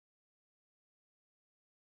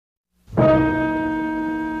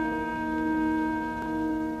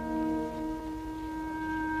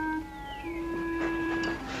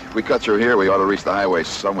If we cut through here, we ought to reach the highway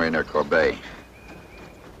somewhere near Corbet.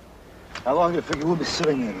 How long do you figure we'll be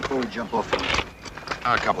sitting there before we jump off here?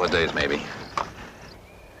 A couple of days, maybe.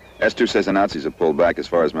 S2 says the Nazis have pulled back as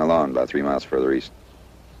far as Melun, about 3 miles further east.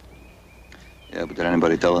 Yeah, but did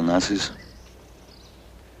anybody tell the Nazis?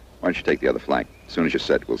 Why don't you take the other flank? As soon as you're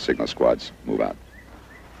set, we'll signal squads. Move out.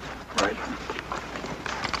 Right.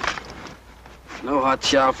 No hot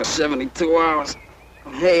chow for 72 hours.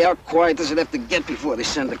 Hey, how quiet does it have to get before they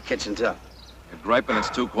send the kitchens out? At Griping, it's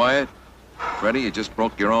too quiet. Freddie, you just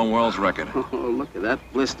broke your own world's record. Oh, look at that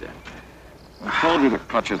blister. I told you to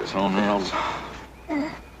cut your toenails.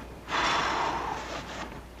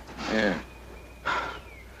 Here.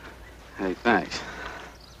 Hey, thanks.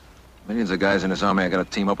 Millions of guys in this army, I gotta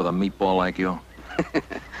team up with a meatball like you.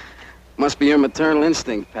 Must be your maternal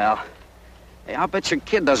instinct, pal. Hey, I'll bet your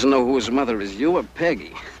kid doesn't know who his mother is, you or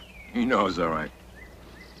Peggy. He knows, all right.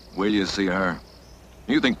 Will you see her?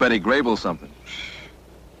 You think Betty Grable's something?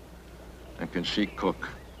 And can she cook?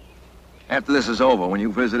 After this is over, when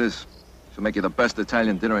you visit us, she'll make you the best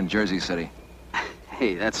Italian dinner in Jersey City.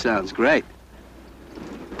 Hey, that sounds great.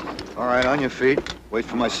 All right, on your feet. Wait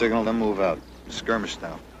for my signal, then move out. Skirmish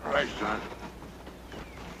now. All right, son.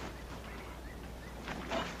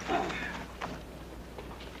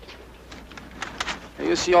 Hey,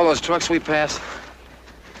 you see all those trucks we passed?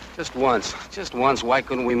 Just once, why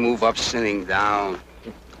couldn't we move up sitting down?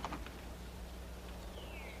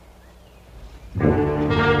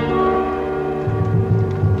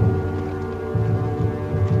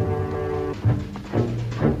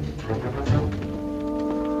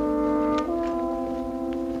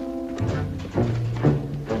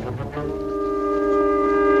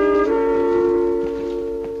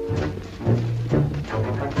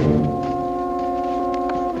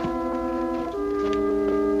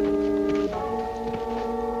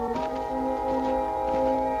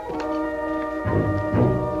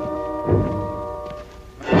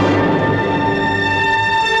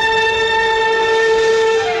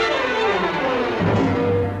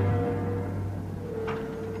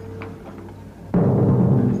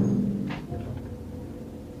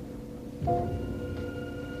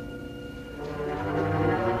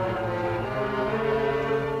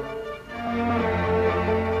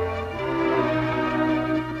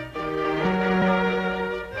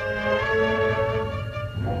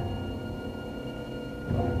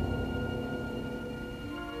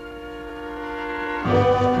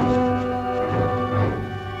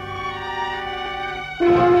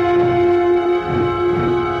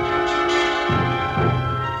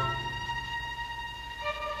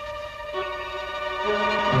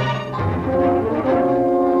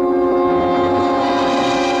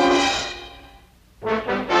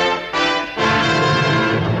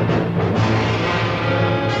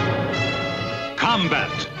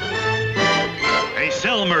 Combat, a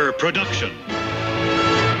Selmer production.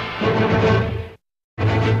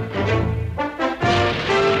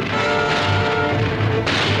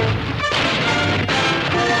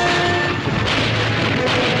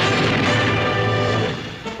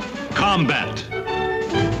 Combat.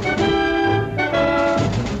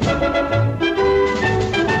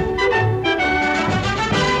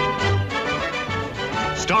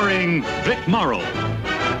 Starring Vic Morrow.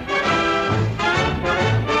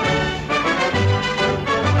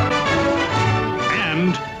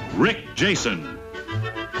 And Rick Jason.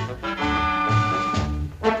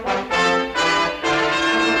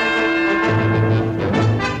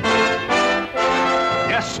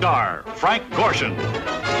 Guest star Frank Gorshin.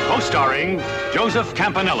 Co-starring Joseph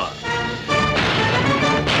Campanella.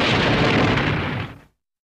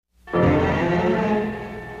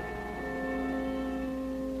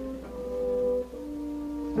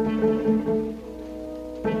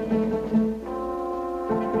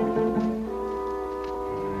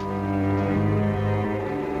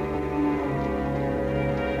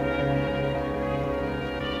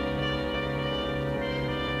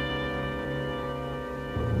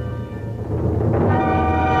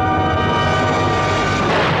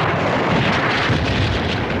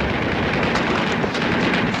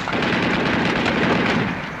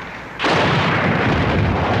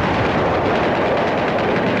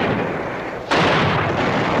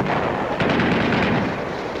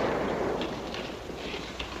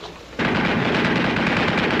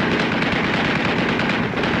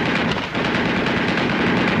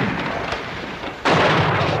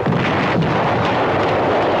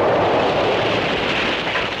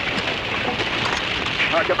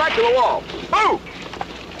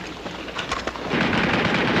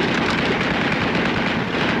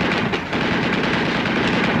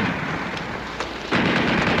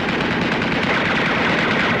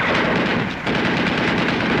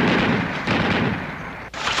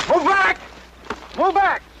 Pull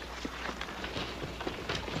back!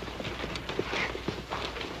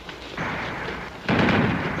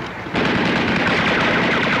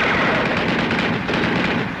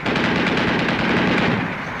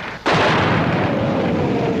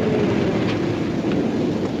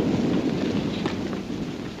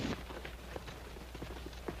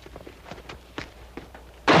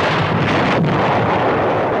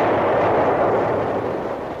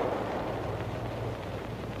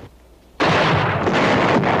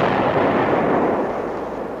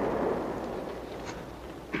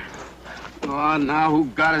 Oh, now who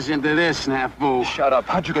got us into this, snafu? Shut up.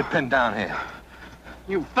 How'd you get pinned down here?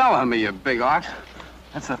 You fell on me, you big ox.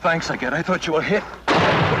 That's the thanks I get. I thought you were hit.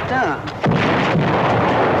 Get down.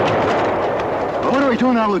 Well, what are we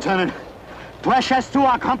doing now, Lieutenant? Flash us to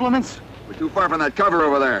our compliments? We're too far from that cover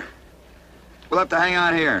over there. We'll have to hang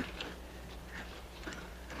on here.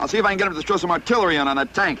 I'll see if I can get him to throw some artillery on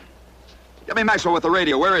that tank. Get me Maxwell with the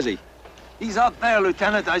radio. Where is he? He's out there,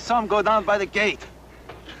 Lieutenant. I saw him go down by the gate.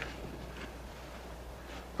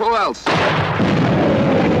 Who else?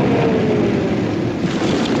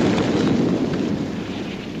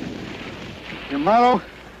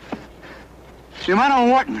 Shimano and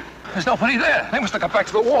Wharton. There's nobody there. They must have got back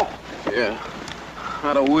to the wall. Yeah.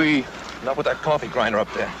 How do we? Not with that coffee grinder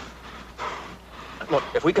up there. Look,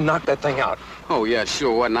 if we can knock that thing out. Oh, yeah,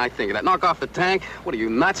 sure. Wasn't I thinking that? Knock off the tank? What are you,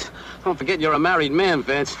 nuts? Don't forget you're a married man,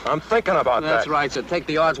 Vince. I'm thinking about That's that. right, so take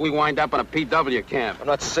the odds we wind up in a PW camp. I'm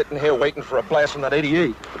not sitting here waiting for a blast from that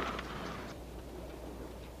 88.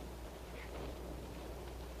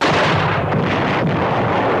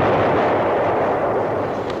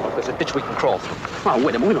 Look, there's a ditch we can crawl through. Oh,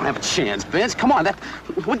 wait a minute. We don't have a chance, Vince. Come on,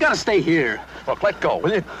 we gotta stay here. Look, let go,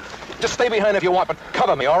 will you? Just stay behind if you want, but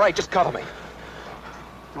cover me, all right? Just cover me.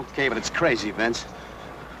 Okay, but it's crazy, Vince.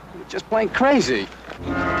 You're just plain crazy.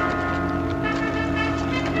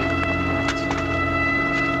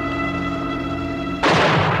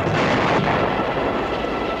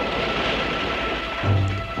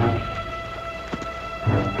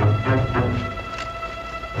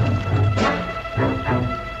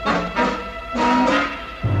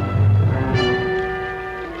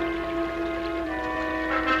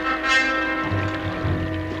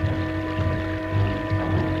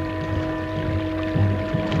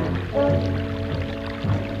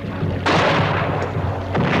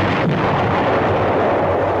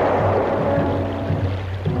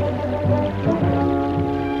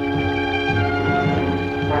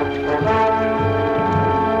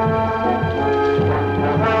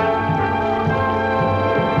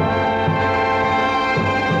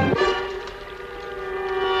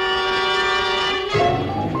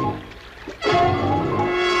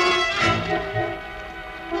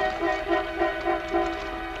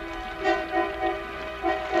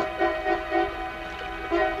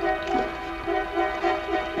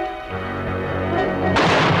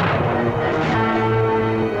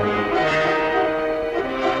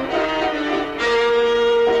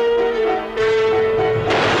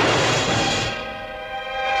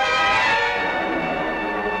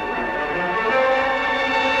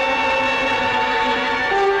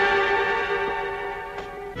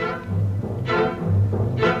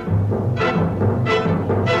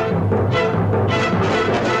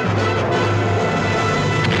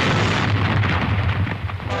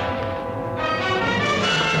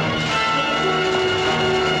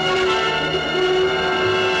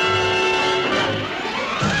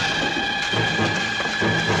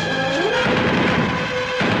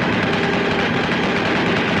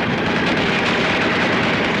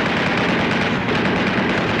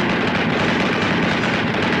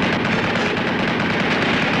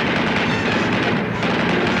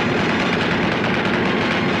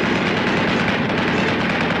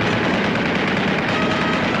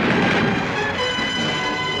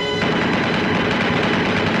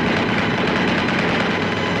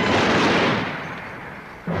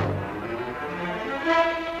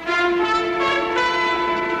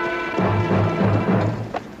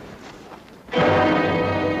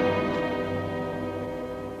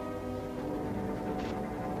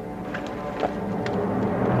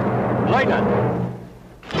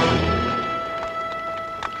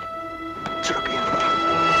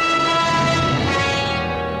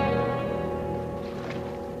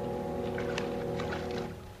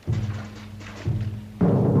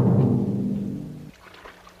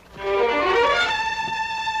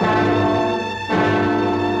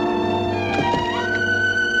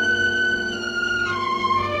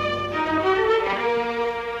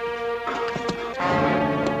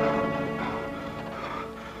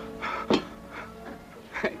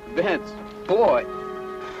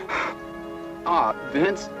 Oh,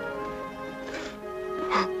 Vince.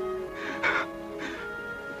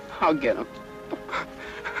 I'll get him.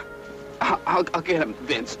 I'll get him,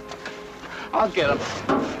 Vince. I'll get him.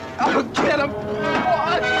 I'll get him.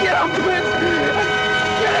 I'll get him, Vince.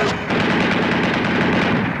 I'll get him.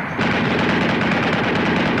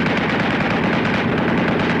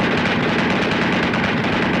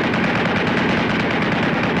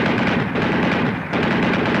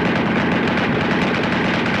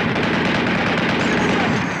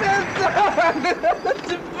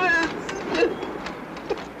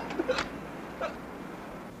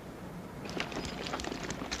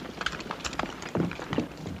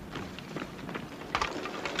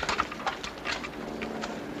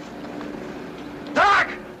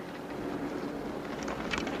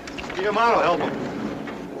 I'll help him.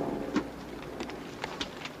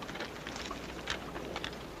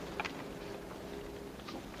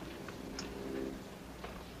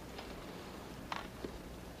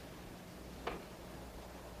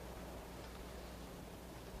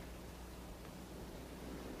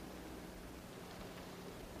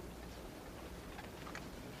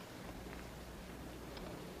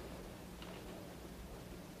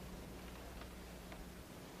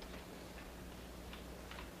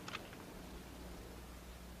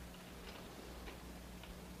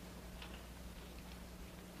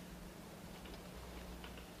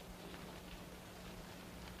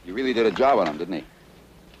 He really did a job on him, didn't he?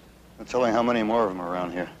 I'm telling how many more of them are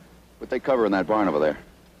around here. What they cover in that barn over there.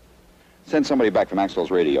 Send somebody back from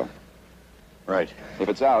Maxwell's radio. Right. If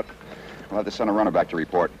it's out, we'll have to send a runner back to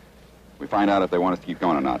report. We find out if they want us to keep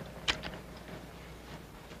going or not.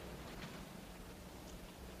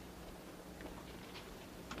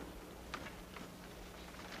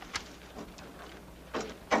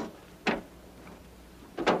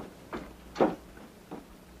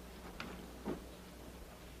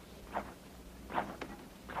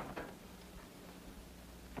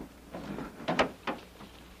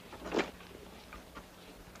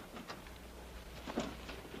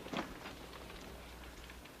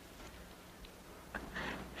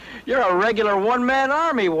 You're a regular one-man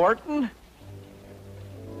army, Wharton.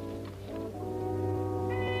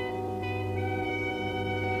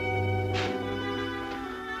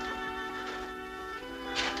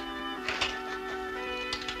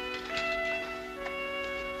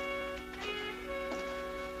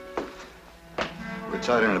 We're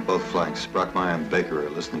tied in at both flanks. Brockmeyer and Baker are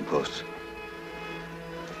listening posts.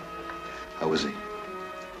 How is he?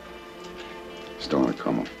 Still in a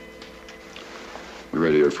coma. We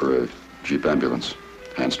radioed for a Jeep ambulance.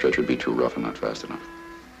 Hand stretcher would be too rough and not fast enough.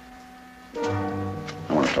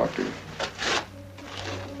 I want to talk to you.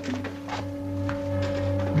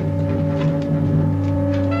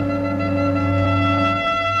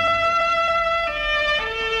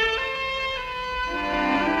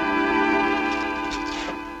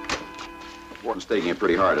 Wharton's taking it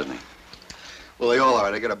pretty hard, isn't he? Well, they all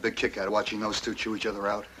are. I get a big kick out of watching those two chew each other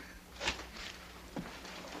out.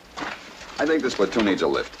 I think this platoon needs a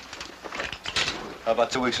lift. How about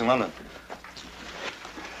 2 weeks in London?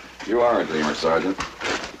 You are a dreamer, Sergeant.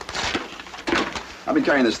 I've been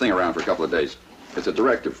carrying this thing around for a couple of days. It's a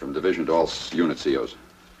directive from division to all unit COs.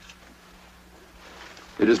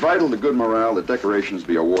 It is vital to good morale that decorations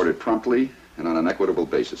be awarded promptly and on an equitable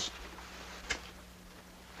basis.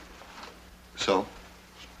 So?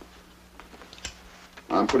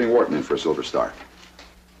 I'm putting Wharton in for a Silver Star.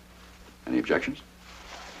 Any objections?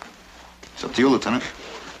 It's up to you, Lieutenant.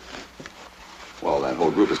 Well, that whole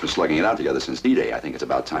group has been slugging it out together since D-Day. I think it's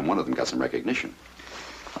about time one of them got some recognition.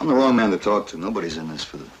 I'm the wrong man to talk to. Nobody's in this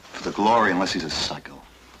for the glory unless he's a psycho.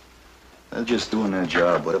 They're just doing their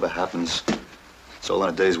job. Whatever happens, it's all in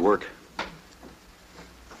a day's work.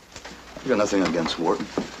 I've got nothing against Wharton.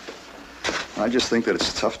 I just think that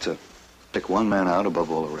it's tough to pick one man out above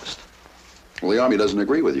all the rest. Well, the Army doesn't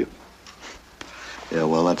agree with you. Yeah,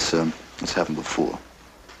 well, that's happened before.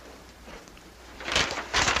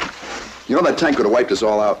 You know, that tank could have wiped us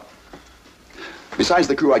all out. Besides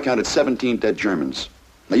the crew, I counted 17 dead Germans.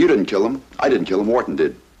 Now, you didn't kill them. I didn't kill them. Wharton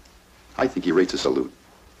did. I think he rates a salute.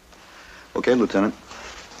 Okay, Lieutenant.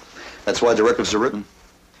 That's why directives are written.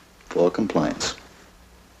 For compliance.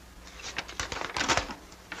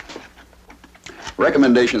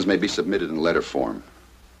 Recommendations may be submitted in letter form.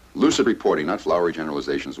 Lucid reporting, not flowery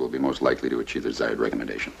generalizations, will be most likely to achieve the desired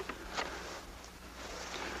recommendation.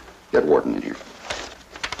 Get Wharton in here.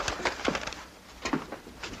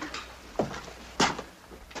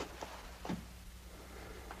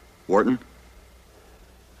 Wharton?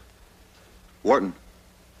 Wharton?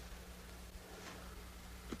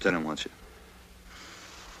 Lieutenant wants you.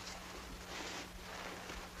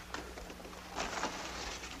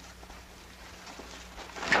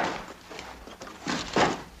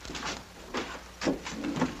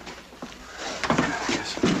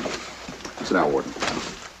 Sit down, Warden.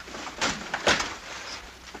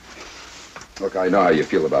 Look, I know how you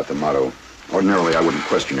feel about the motto. Ordinarily, I wouldn't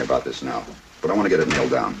question you about this now, but I want to get it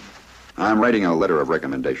nailed down. I'm writing a letter of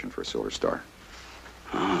recommendation for a Silver Star.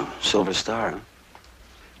 Oh, Silver Star, huh?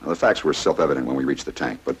 Now, the facts were self-evident when we reached the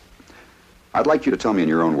tank, but I'd like you to tell me in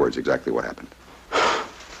your own words exactly what happened. I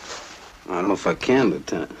don't know if I can,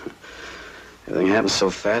 Lieutenant. Everything happened so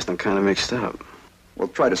fast, I'm kind of mixed up. Well,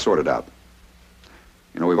 try to sort it out.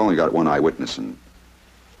 You know, we've only got one eyewitness, and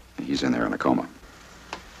he's in there in a coma.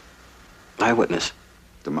 Eyewitness?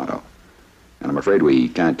 D'Amato. And I'm afraid we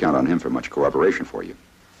can't count on him for much cooperation for you.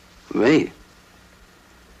 Me?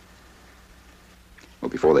 Well,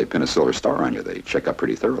 before they pin a Silver Star on you, they check up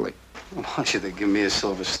pretty thoroughly. Why don't you they give me a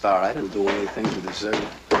Silver Star? I didn't do anything to deserve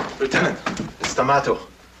it. Lieutenant, it's D'Amato.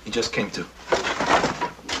 He just came to.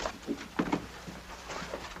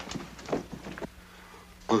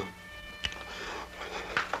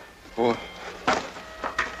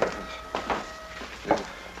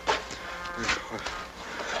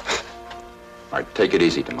 All right, take it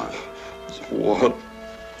easy, D'Amato. What?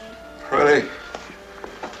 Ready?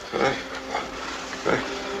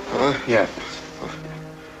 Yeah.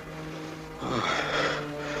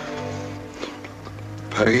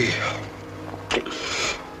 Peggy.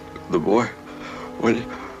 The boy.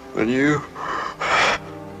 When you...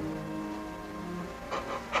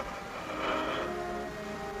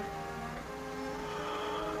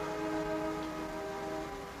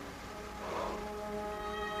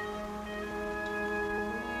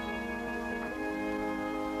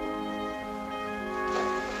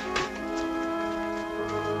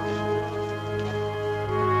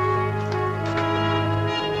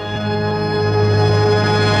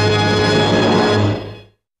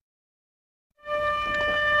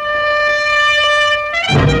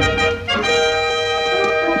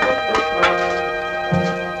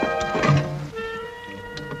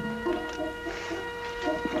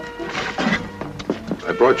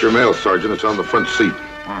 Brought your mail, Sergeant. It's on the front seat.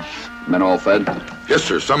 Men all fed? Yes,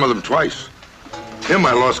 sir. Some of them twice. Him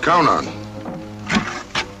I lost count on.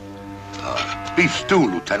 Beef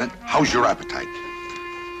stew, Lieutenant. How's your appetite?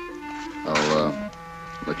 I'll,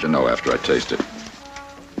 let you know after I taste it.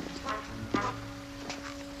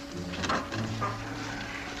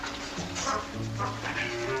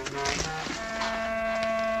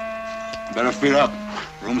 Better feed up.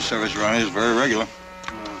 Room service around here is very regular.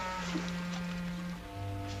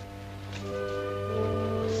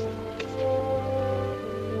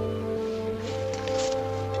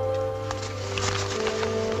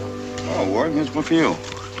 Oh, Warden, here's one for you.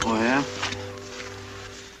 Oh, yeah?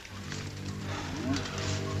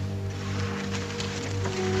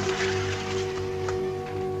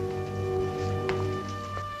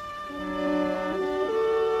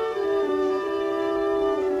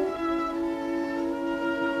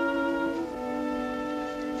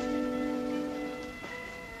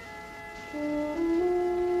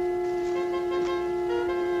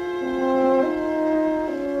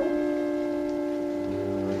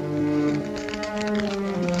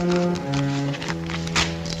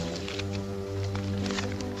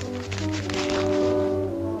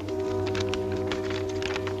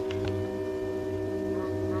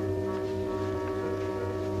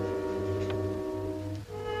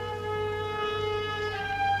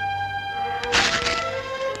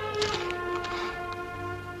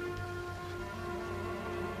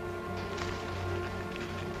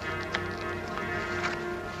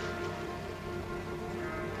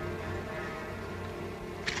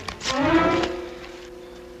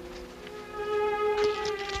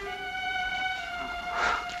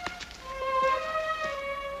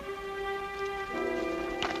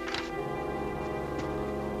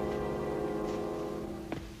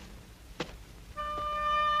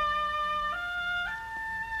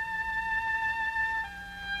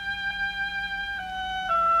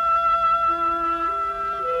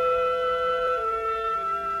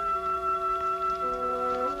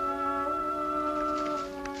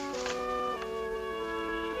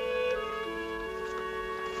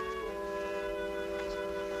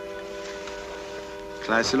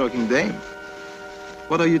 Classy-looking dame.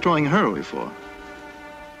 What are you throwing her away for?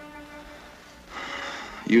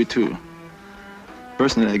 You too.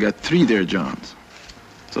 Personally, I got 3 dear Johns.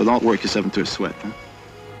 So don't work yourself into a sweat, huh?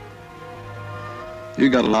 You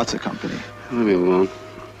got lots of company. Leave me alone.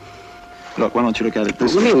 Look, why don't you look at it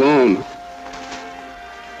this Leave way? me alone.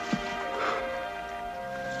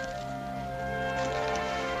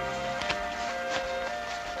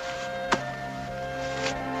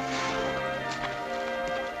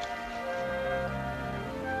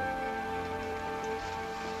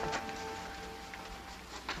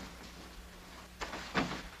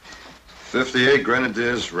 58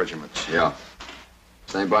 Grenadiers Regiment. Yeah.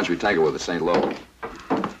 Same bunch we tangled with at St. Lo.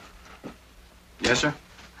 Yes, sir?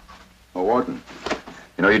 Oh, Wharton.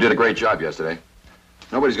 You know, you did a great job yesterday.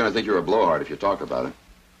 Nobody's going to think you're a blowhard if you talk about it.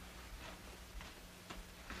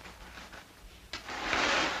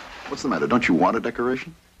 What's the matter? Don't you want a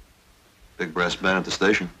decoration? Big brass band at the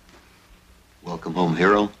station. Welcome home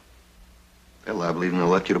hero. They're liable even to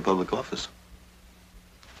elect you to public office.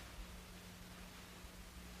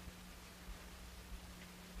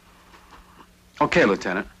 Okay,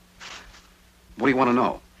 Lieutenant. What do you want to know?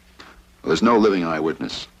 Well, there's no living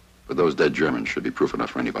eyewitness, but those dead Germans should be proof enough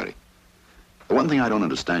for anybody. The one thing I don't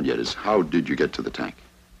understand yet is how did you get to the tank?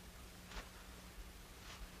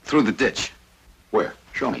 Through the ditch. Where?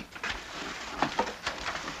 Show me.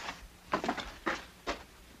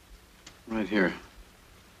 Right here.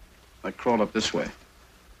 I crawled up this way.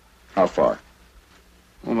 How far?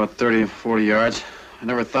 Oh, about 30 or 40 yards. I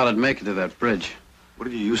never thought I'd make it to that bridge. What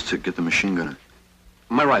did you use to get the machine gunner?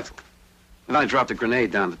 My rifle. And then I dropped a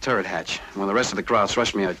grenade down the turret hatch. When the rest of the crowd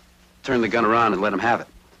rushed me, I turned the gun around and let them have it.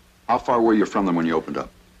 How far were you from them when you opened up?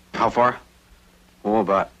 How far? Oh,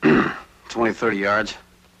 about 20, 30 yards.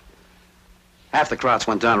 Half the crowds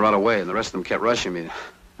went down right away, and the rest of them kept rushing me.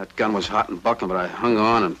 That gun was hot and bucking, but I hung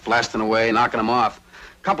on and blasting away, knocking them off.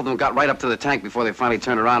 A couple of them got right up to the tank before they finally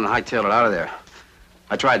turned around and hightailed it out of there.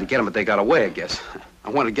 I tried to get them, but they got away, I guess. I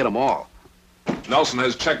wanted to get them all. Nelson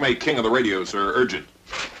has checkmate king of the radio, sir. Urgent.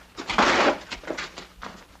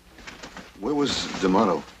 Where was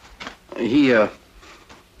D'Amato? I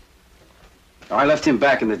left him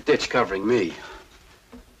back in the ditch covering me.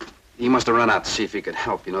 He must have run out to see if he could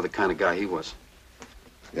help. You know the kind of guy he was.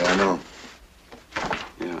 Yeah, I know.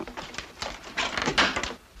 Yeah.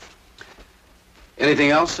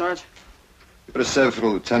 Anything else, Sarge? You better save it for the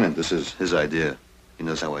lieutenant. This is his idea. He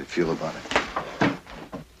knows how I feel about it.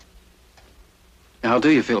 How do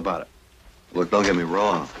you feel about it? Look, don't get me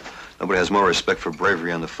wrong. Nobody has more respect for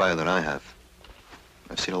bravery under fire than I have.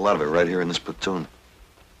 I've seen a lot of it right here in this platoon.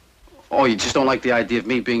 Oh, you just don't like the idea of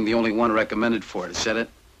me being the only one recommended for it, is that it?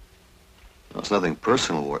 No, it's nothing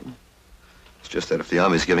personal, Wharton. It's just that if the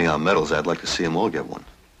Army's giving out medals, I'd like to see them all get one.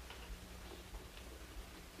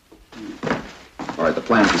 All right, the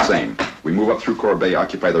plan's the same. We move up through Corbeil,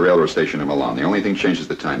 occupy the railroad station in Milan. The only thing changes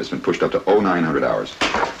the time. It's been pushed up to 0900 hours.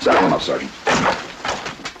 Saddle him up, Sergeant.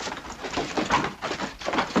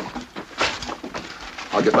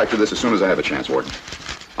 I'll get back to this as soon as I have a chance, Wharton.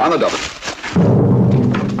 On the double.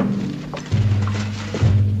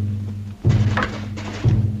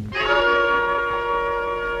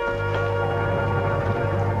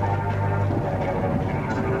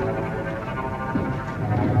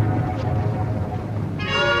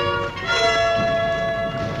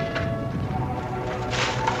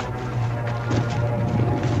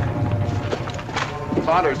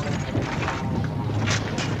 Saunders.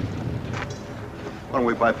 Why don't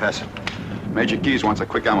we bypass it? Major Keyes wants a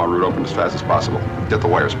quick ammo route open as fast as possible. Get the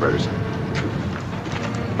wire spreaders.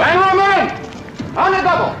 Bang on in! On the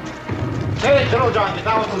double! Say it, General John, get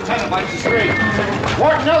down with Lieutenant Mike's the street.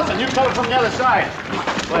 Ward Nelson, you come from the other side.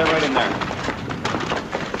 Play right in there.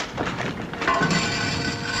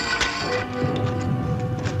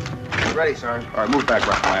 Ready, Sergeant. All right, move back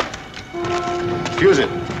right flank. Fuse it.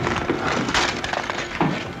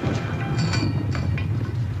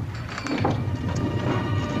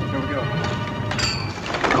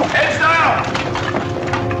 Heads down!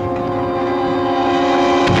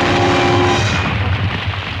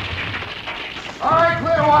 All right,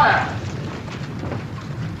 clear wire.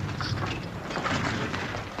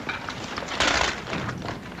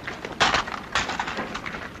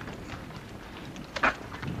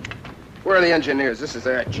 Where are the engineers? This is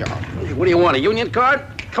their job. What do you want, a union card?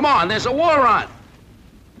 Come on, there's a war on.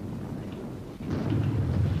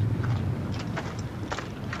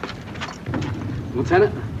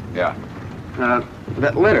 Lieutenant? Yeah.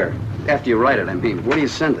 That letter, after you write it, I mean, where do you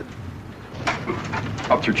send it?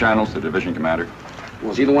 Up through channels, the division commander.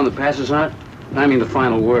 Was he the one that passes on it? I mean the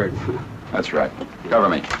final word. That's right. Cover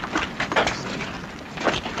me.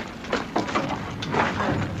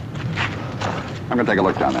 I'm gonna take a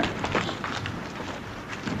look down there.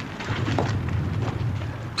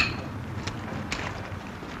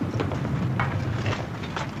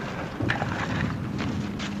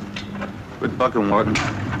 Good bucking, Wharton.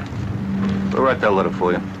 We'll write that letter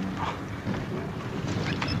for you.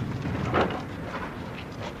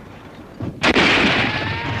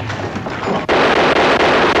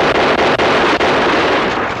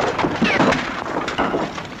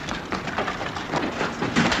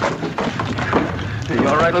 You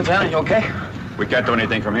all right, Lieutenant? You okay? We can't do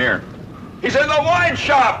anything from here. He's in the wine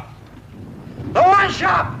shop. The one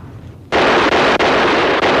shot!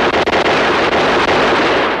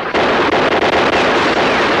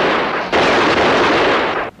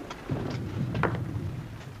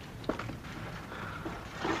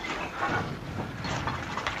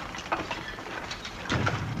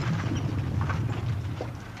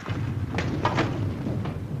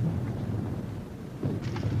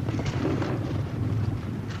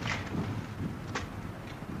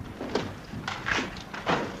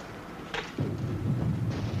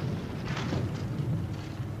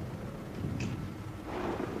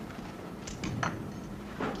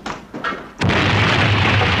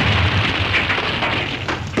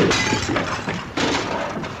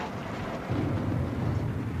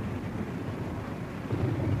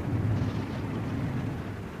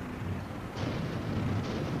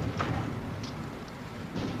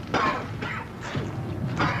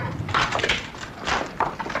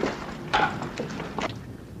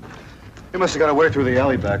 You must have got away through the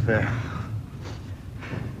alley back there.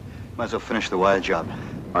 Might as well finish the wire job.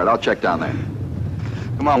 All right, I'll check down there.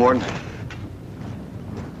 Come on, Warden.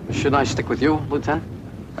 Shouldn't I stick with you, Lieutenant?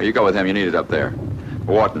 Oh, you go with him. You need it up there.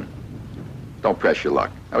 Wharton, don't press your luck.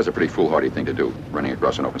 That was a pretty foolhardy thing to do, running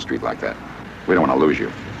across an open street like that. We don't want to lose you.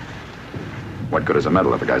 What good is a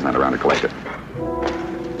medal if a guy's not around to collect it?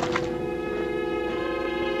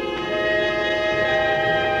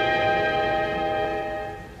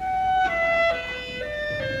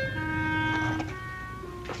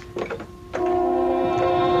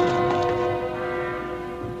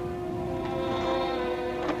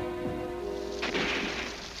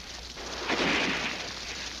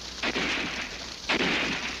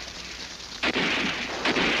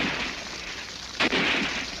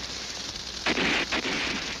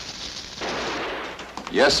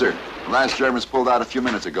 Yes, sir. The last Germans pulled out a few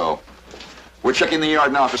minutes ago. We're checking the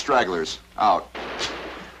yard now for stragglers. Out.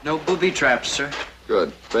 No booby traps, sir.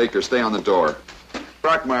 Good. Baker, stay on the door.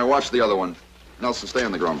 Brockmeyer, watch the other one. Nelson, stay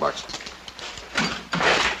on the grown box.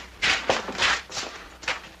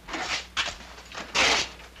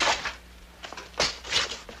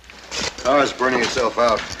 Car's burning itself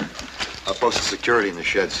out. I'll post the security in the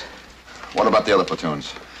sheds. What about the other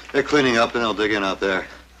platoons? They're cleaning up and they'll dig in out there.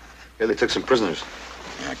 Yeah, they took some prisoners.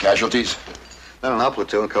 Yeah, casualties? Not an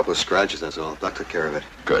platoon, a couple of scratches, that's all. Doc took care of it.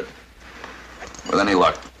 Good. With any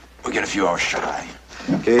luck, we'll get a few hours shut-eye.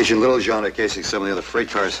 Gage and Littlejohn are casing some of the other freight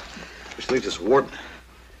cars, which leaves us Wharton.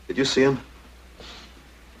 Did you see him?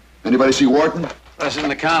 Anybody see Wharton? That's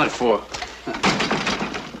isn't accounted for.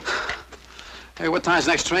 Hey, what time's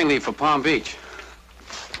the next train leave for Palm Beach?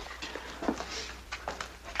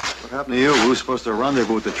 What happened to you? We were supposed to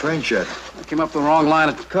rendezvous at the train shed. I came up the wrong line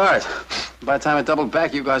of cars. By the time I doubled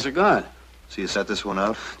back, you guys are gone. So you set this one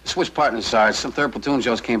out? Switch partners, Sarge. Some third platoon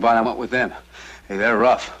Joes came by and I went with them. Hey, they're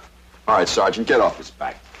rough. All right, Sergeant, get off his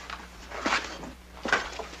back.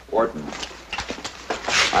 Wharton,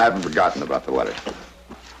 I haven't forgotten about the letter.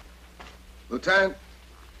 Lieutenant?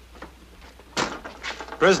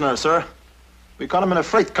 Prisoner, sir. We caught him in a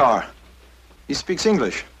freight car. He speaks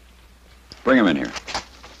English. Bring him in here.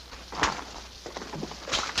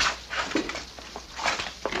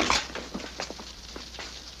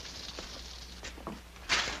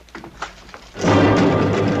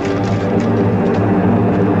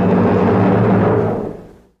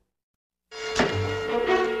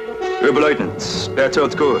 Oberleutnant,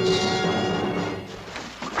 Bertolt Kurs.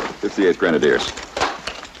 58th Grenadiers.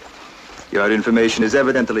 Your information is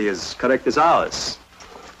evidently as correct as ours.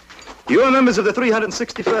 You are members of the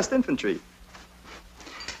 361st Infantry.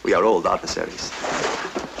 We are old adversaries.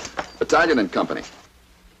 Battalion and company.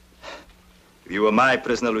 If you were my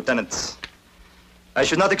prisoner, Lieutenant, I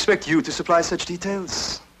should not expect you to supply such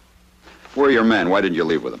details. Where are your men? Why didn't you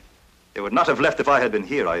leave with them? They would not have left if I had been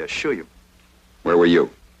here, I assure you. Where were you?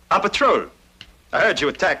 On patrol. I heard you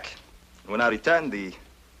attack. When I returned, the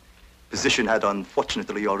position had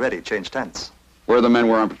unfortunately already changed hands. Where are the men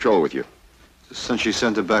who were on patrol with you? Since she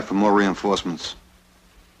sent it back for more reinforcements.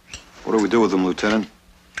 What do we do with them, Lieutenant?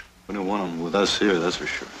 We don't want them with us here, that's for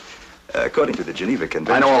sure. According to the Geneva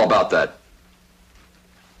Convention... I know all about that.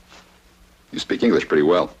 You speak English pretty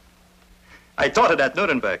well. I taught it at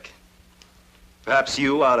Nuremberg. Perhaps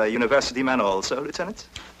you are a university man also, Lieutenant?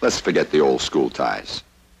 Let's forget the old school ties.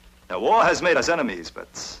 Now, war has made us enemies,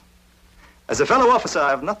 but as a fellow officer, I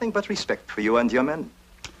have nothing but respect for you and your men.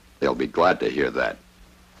 They'll be glad to hear that.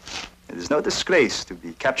 It is no disgrace to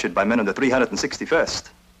be captured by men of the 361st.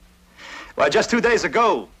 Why, just 2 days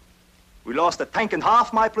ago, we lost a tank and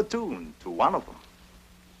half my platoon to one of them.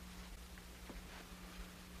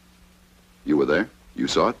 You were there? You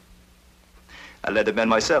saw it? I led the men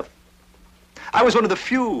myself. I was one of the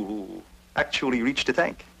few who actually reached the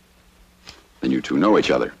tank. Then you two know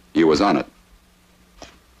each other. He was on it.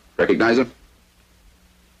 Recognize him?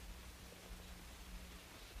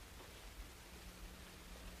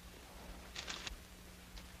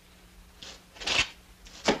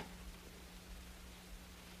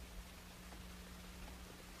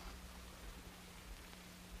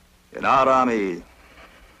 In our army,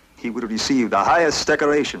 he would receive the highest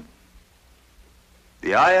decoration,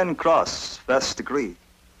 the Iron Cross, first degree.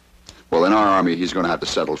 Well, in our army, he's going to have to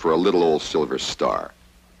settle for a little old silver star.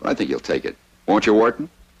 But I think he'll take it. Won't you, Wharton?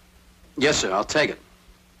 Yes, sir, I'll take it.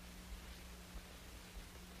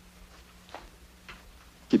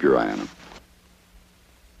 Keep your eye on him.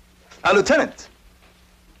 Lieutenant.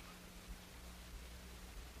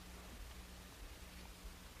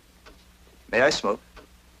 May I smoke?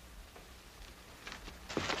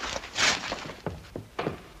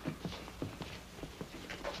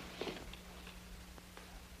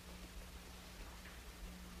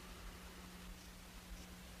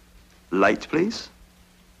 Light, please.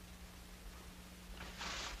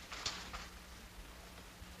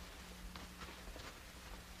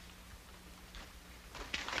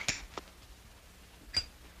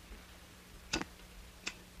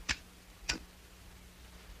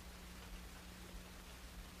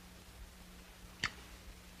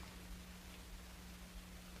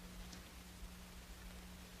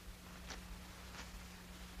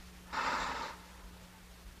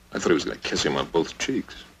 I thought he was going to kiss him on both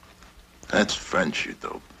cheeks. That's French, you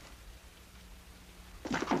dope.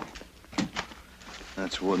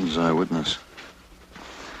 That's Wooden's eyewitness.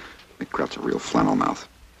 McCraut's a real flannel mouth.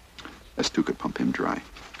 S2 could pump him dry.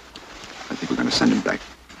 I think we're going to send him back.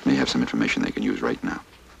 May have some information they can use right now.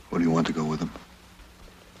 What do you want to go with him?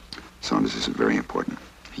 Saunders, this is very important.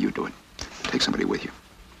 You do it. Take somebody with you.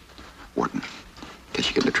 Wharton, in case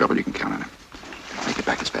you get into trouble, you can count on him. Make it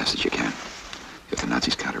back as fast as you can. If the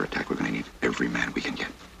Nazis counterattack, we're going to need every man we can get.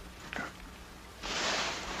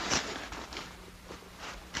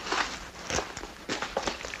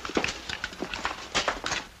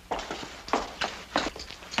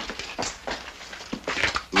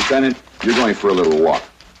 Lieutenant, you're going for a little walk.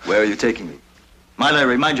 Where are you taking me? Might I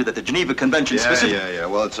remind you that the Geneva Convention specifically... Yeah.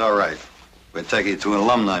 Well, it's all right. We're taking you to an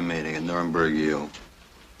alumni meeting at Nuremberg, Yale.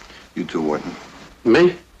 You too, Wharton.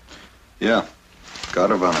 Me? Yeah.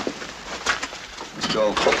 Guard of honor. Let's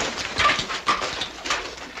go.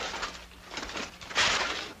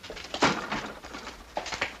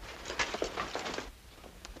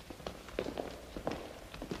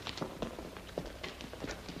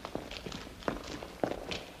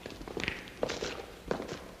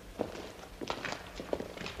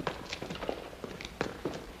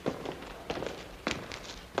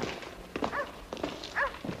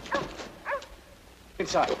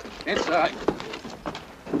 Inside. Inside.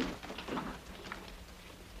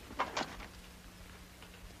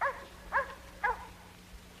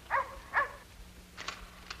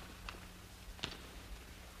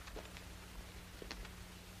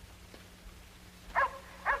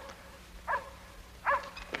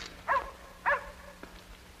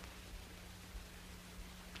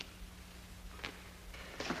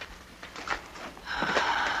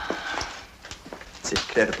 It's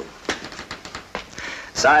incredible.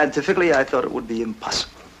 Scientifically, I thought it would be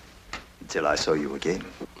impossible until I saw you again.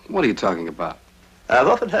 What are you talking about? I've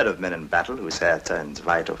often heard of men in battle whose hair turns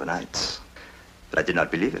white overnight, but I did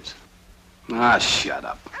not believe it. Ah, shut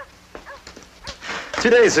up.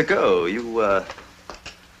 2 days ago, you were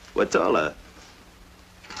taller.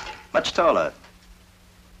 Much taller.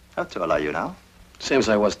 How tall are you now? Same as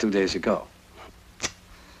I was 2 days ago.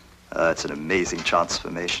 It's an amazing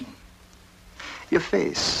transformation. Your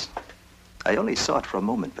face. I only saw it for a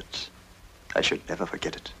moment, but I should never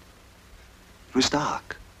forget it. It was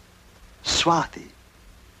dark, swarthy,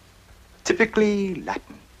 typically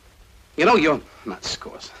Latin. You know, you're not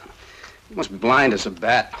scores. You must be blind as a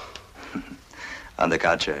bat. On the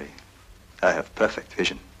contrary, I have perfect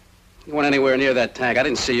vision. You weren't anywhere near that tank. I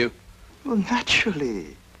didn't see you. Well,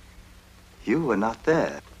 naturally. You were not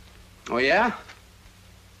there. Oh, yeah?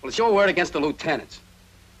 Well, it's your word against the lieutenant's.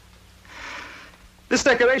 This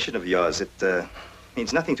decoration of yours, it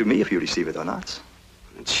means nothing to me if you receive it or not.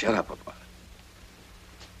 And shut up about it.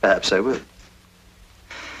 Perhaps I will.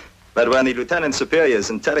 But when the lieutenant superiors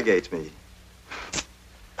interrogate me,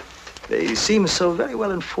 they seem so very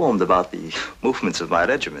well informed about the movements of my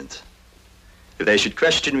regiment. If they should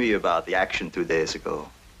question me about the action 2 days ago,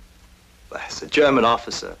 well, as a German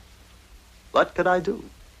officer, what could I do?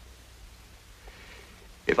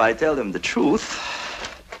 If I tell them the truth,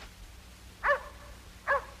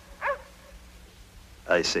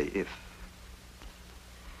 I say if.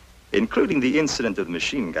 including the incident of the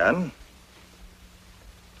machine gun,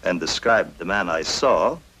 and described the man I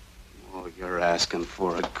saw. Oh, you're asking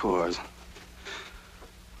for it, Coors.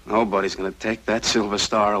 Nobody's gonna take that Silver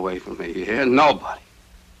Star away from me, you hear? Nobody.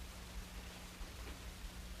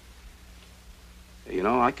 You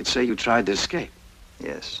know, I could say you tried to escape.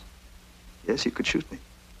 Yes. Yes, you could shoot me.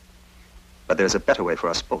 But there's a better way for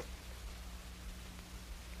us both.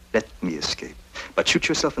 Let me escape. But shoot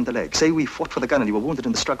yourself in the leg. Say we fought for the gun and you were wounded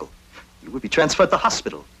in the struggle. You would be transferred to the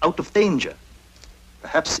hospital, out of danger.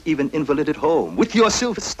 Perhaps even invalided home with your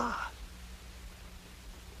Silver Star.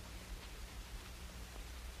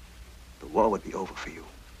 The war would be over for you.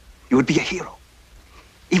 You would be a hero.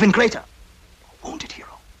 Even greater. A wounded hero.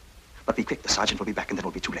 But be quick, the sergeant will be back and then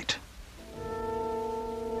it'll be too late.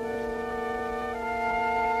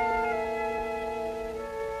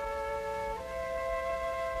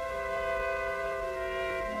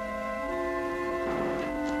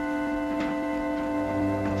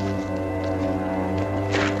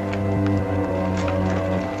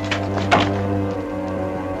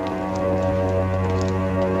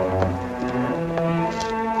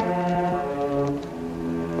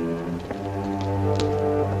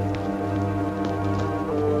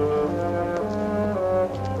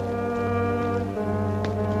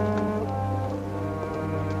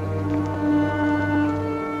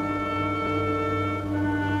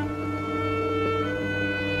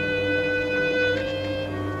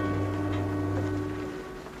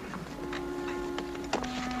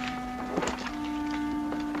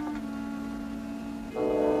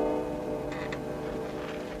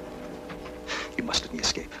 You must let me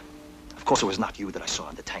escape. Of course, it was not you that I saw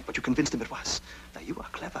in the tank, but you convinced him it was. Now, you are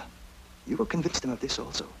clever. You will convince him of this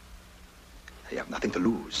also. You have nothing to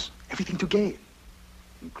lose, everything to gain,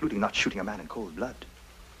 including not shooting a man in cold blood.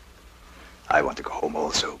 I want to go home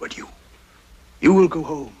also, but you will go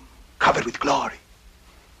home, covered with glory.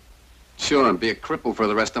 Sure, and be a cripple for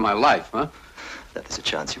the rest of my life, huh? That is a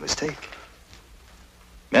chance you must take.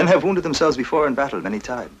 Men have wounded themselves before in battle many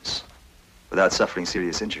times, without suffering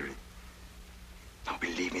serious injury. Now,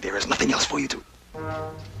 believe me, there is nothing else for you to.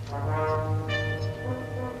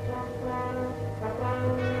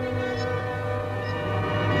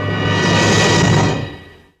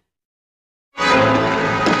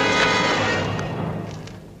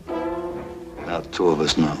 Now, two of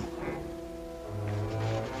us now.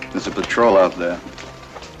 There's a patrol out there.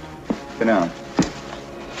 Get down.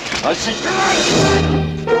 I see.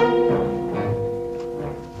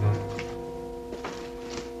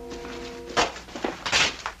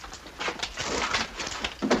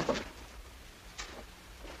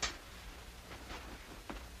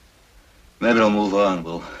 Maybe I'll move on.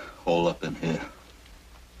 We'll hole up in here.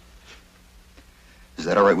 Is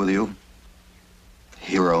that all right with you?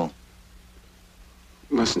 Hero.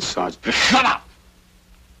 Listen, Sarge. Shut up!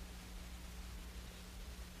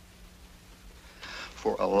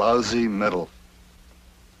 For a lousy medal.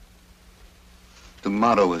 The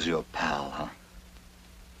motto is your pal, huh?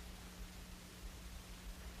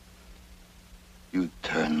 You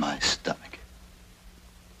turn my stomach.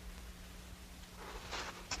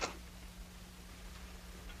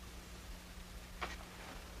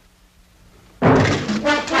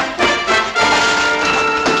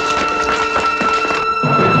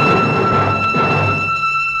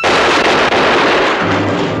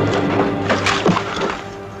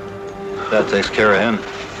 That takes care of him.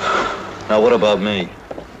 Now, what about me?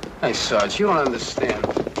 Hey, Sarge, you don't understand.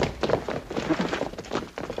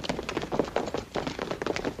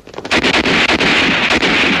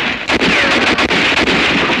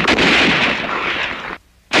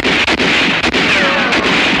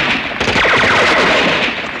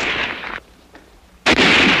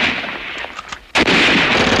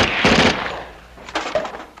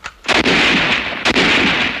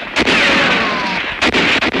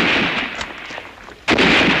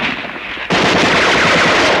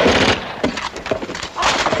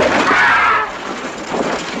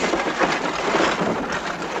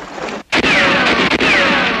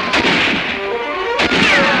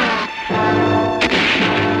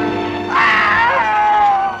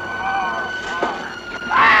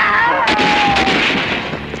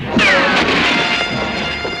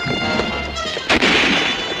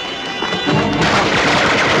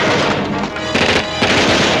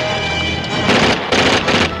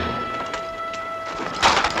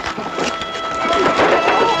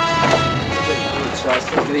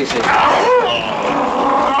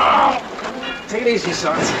 Take it easy,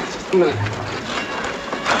 Sarge. Just a minute.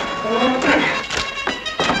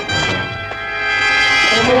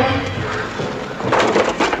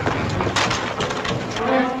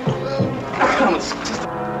 It's just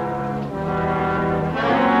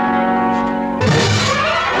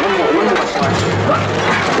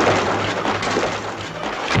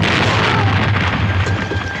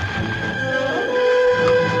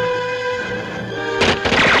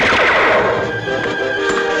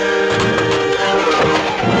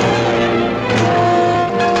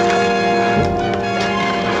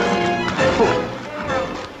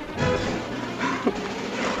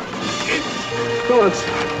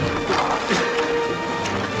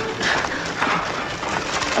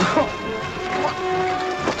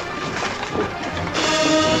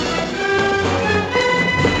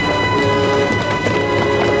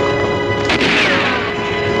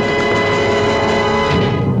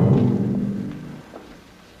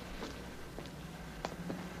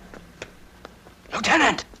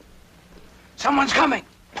Lieutenant! Someone's coming!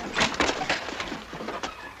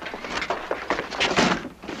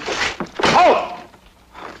 Halt!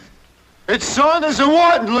 It's Saunders and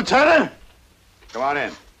Wharton, Lieutenant! Come on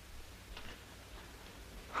in.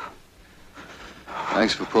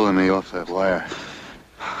 Thanks for pulling me off that wire.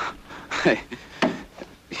 Hey,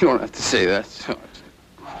 you don't have to say that.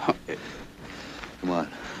 Come on.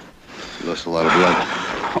 You lost a lot of blood.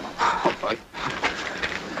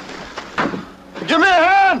 Give me a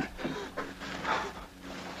hand!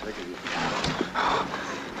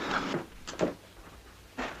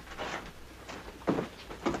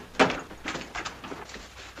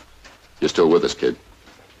 You're still with us, kid.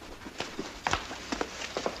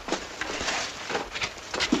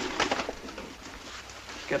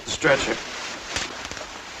 Get the stretcher.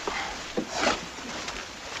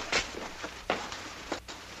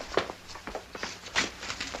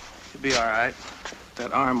 He'll be all right.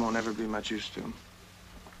 That arm won't ever be much use to him.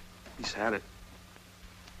 He's had it.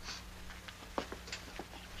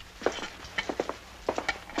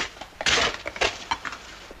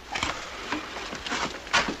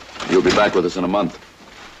 You'll be back with us in a month.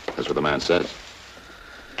 That's what the man says.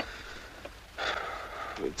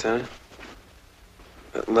 Lieutenant?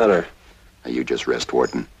 That letter. Now, you just rest,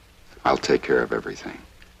 Wharton. I'll take care of everything.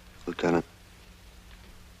 Lieutenant,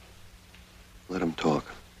 let him talk.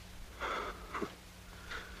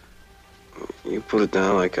 You put it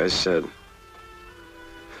down like I said.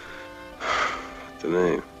 The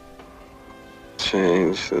name.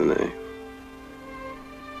 Change the name.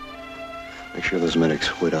 Make sure those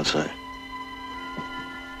medics wait outside.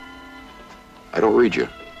 I don't read you.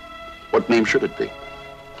 What name should it be?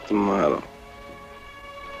 D'Amato.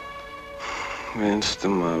 Vince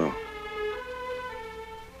D'Amato.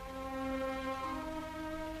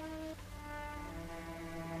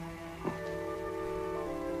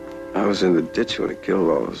 I was in the ditch when he killed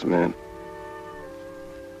all those men.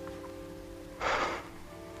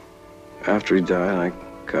 After he died,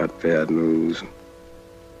 I got bad news.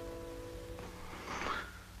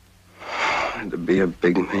 I had to be a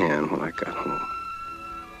big man when I got home.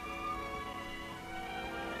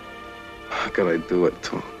 How could I do it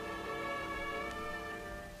to him?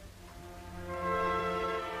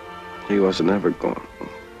 He wasn't ever gone.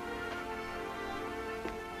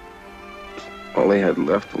 All he had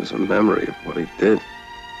left was a memory of what he did.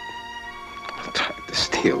 I tried to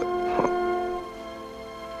steal it.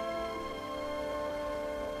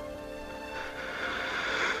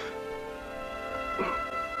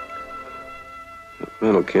 The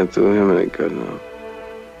mental can't do him any good now.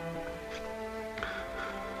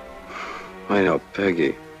 Might help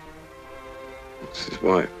Peggy. It's his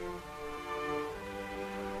wife.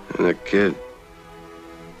 And the kid.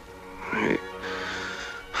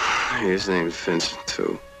 His name's Vincent,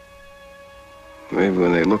 too. Maybe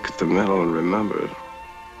when they look at the medal and remember it,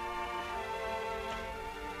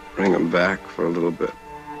 bring him back for a little bit.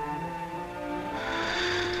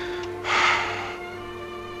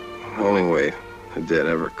 The only way the dead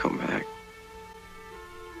ever come back.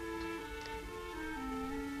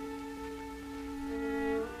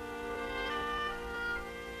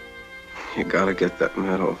 You gotta get that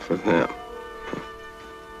medal for them.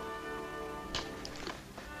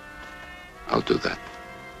 I'll do that.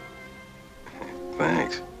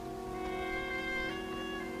 Thanks.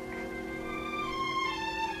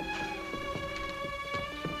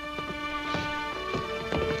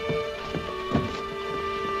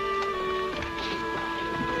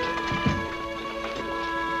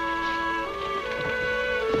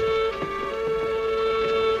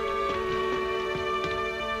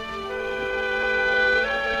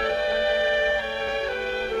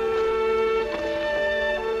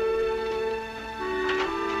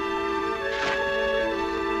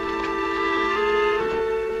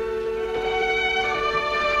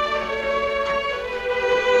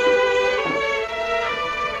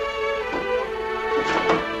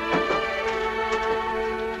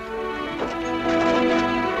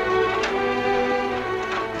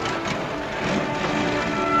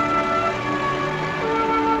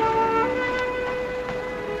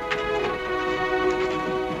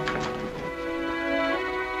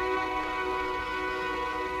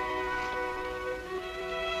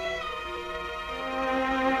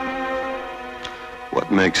 What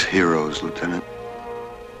makes heroes, Lieutenant?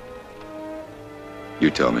 You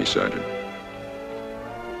tell me, Sergeant.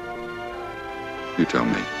 You tell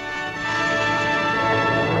me.